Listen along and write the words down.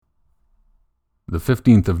The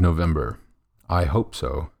 15th of November. I hope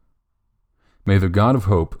so. May the God of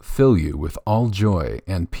hope fill you with all joy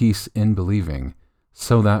and peace in believing,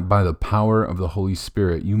 so that by the power of the Holy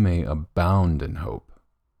Spirit you may abound in hope.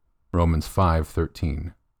 Romans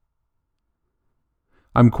 5:13.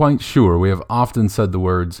 I'm quite sure we have often said the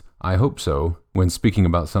words, I hope so, when speaking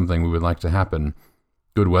about something we would like to happen.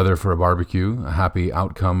 Good weather for a barbecue, a happy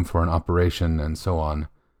outcome for an operation, and so on.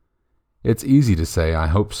 It's easy to say, I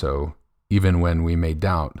hope so, even when we may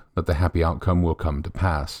doubt that the happy outcome will come to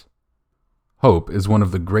pass. Hope is one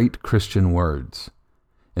of the great Christian words.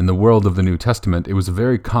 In the world of the New Testament, it was a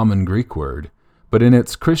very common Greek word, but in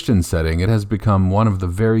its Christian setting, it has become one of the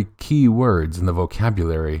very key words in the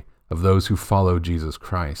vocabulary of those who follow Jesus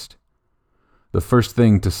Christ. The first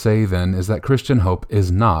thing to say, then, is that Christian hope is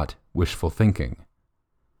not wishful thinking.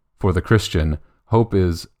 For the Christian, hope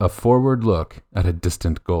is a forward look at a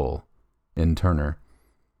distant goal, in Turner.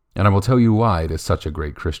 And I will tell you why it is such a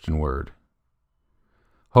great Christian word.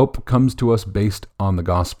 Hope comes to us based on the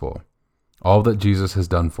gospel, all that Jesus has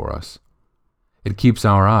done for us. It keeps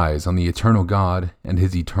our eyes on the eternal God and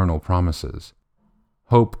his eternal promises.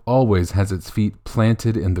 Hope always has its feet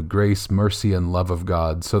planted in the grace, mercy, and love of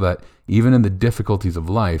God, so that even in the difficulties of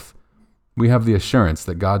life, we have the assurance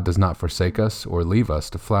that God does not forsake us or leave us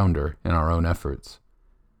to flounder in our own efforts.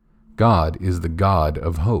 God is the God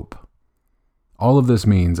of hope. All of this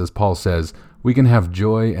means, as Paul says, we can have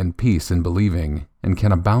joy and peace in believing and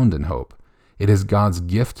can abound in hope. It is God's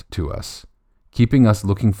gift to us, keeping us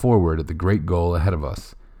looking forward at the great goal ahead of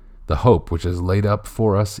us, the hope which is laid up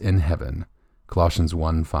for us in heaven. Colossians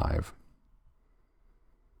 1:5.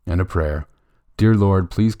 And a prayer. Dear Lord,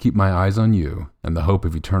 please keep my eyes on you and the hope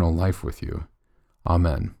of eternal life with you.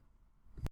 Amen.